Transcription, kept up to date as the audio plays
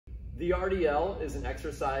The RDL is an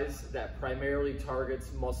exercise that primarily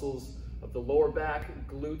targets muscles of the lower back,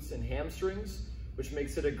 glutes, and hamstrings, which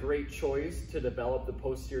makes it a great choice to develop the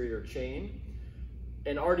posterior chain.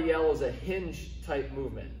 And RDL is a hinge type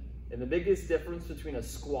movement. And the biggest difference between a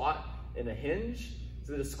squat and a hinge is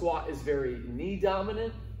that a squat is very knee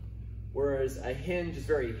dominant, whereas a hinge is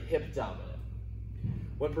very hip dominant.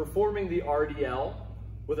 When performing the RDL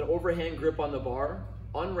with an overhand grip on the bar,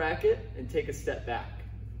 unrack it and take a step back.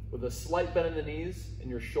 With a slight bend in the knees and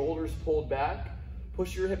your shoulders pulled back,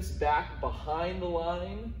 push your hips back behind the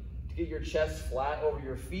line to get your chest flat over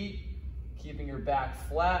your feet, keeping your back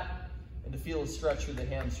flat, and to feel a stretch through the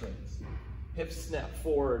hamstrings. Hips snap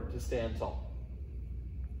forward to stand tall.